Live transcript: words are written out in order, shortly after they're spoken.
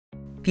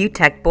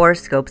ViewTech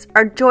Borescopes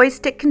are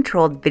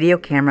joystick-controlled video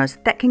cameras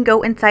that can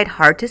go inside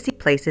hard-to-see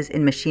places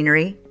in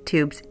machinery,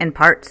 tubes, and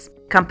parts.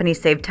 Companies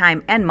save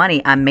time and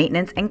money on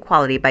maintenance and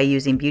quality by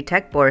using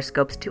ViewTech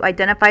Borescopes to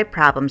identify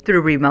problems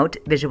through remote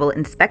visual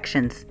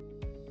inspections.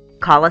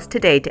 Call us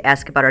today to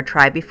ask about our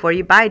Try Before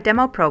You Buy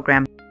demo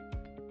program.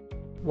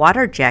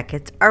 Water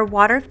jackets are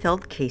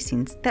water-filled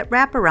casings that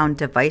wrap around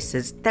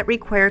devices that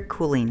require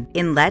cooling.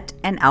 Inlet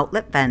and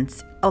outlet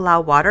vents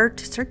allow water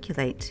to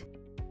circulate.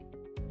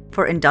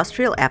 For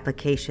industrial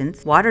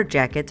applications, water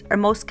jackets are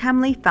most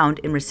commonly found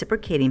in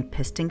reciprocating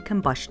piston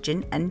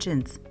combustion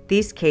engines.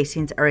 These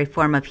casings are a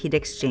form of heat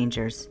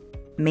exchangers.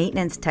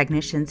 Maintenance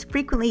technicians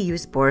frequently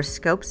use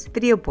borescopes,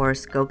 video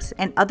borescopes,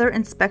 and other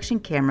inspection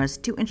cameras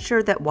to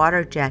ensure that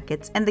water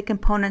jackets and the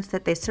components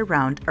that they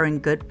surround are in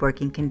good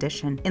working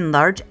condition. In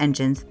large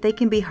engines, they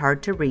can be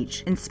hard to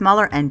reach. In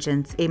smaller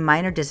engines, a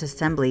minor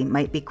disassembly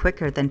might be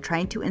quicker than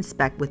trying to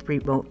inspect with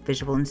remote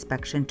visual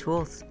inspection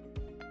tools.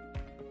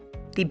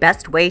 The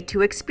best way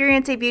to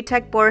experience a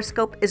ViewTech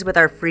Borescope is with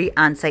our free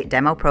on-site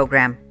demo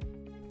program.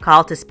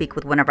 Call to speak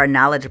with one of our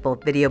knowledgeable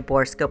video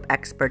borescope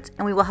experts,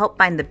 and we will help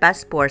find the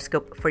best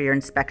borescope for your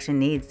inspection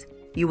needs.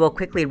 You will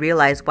quickly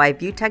realize why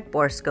ViewTech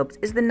Borescopes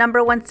is the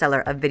 #1 seller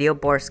of video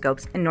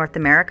borescopes in North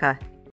America.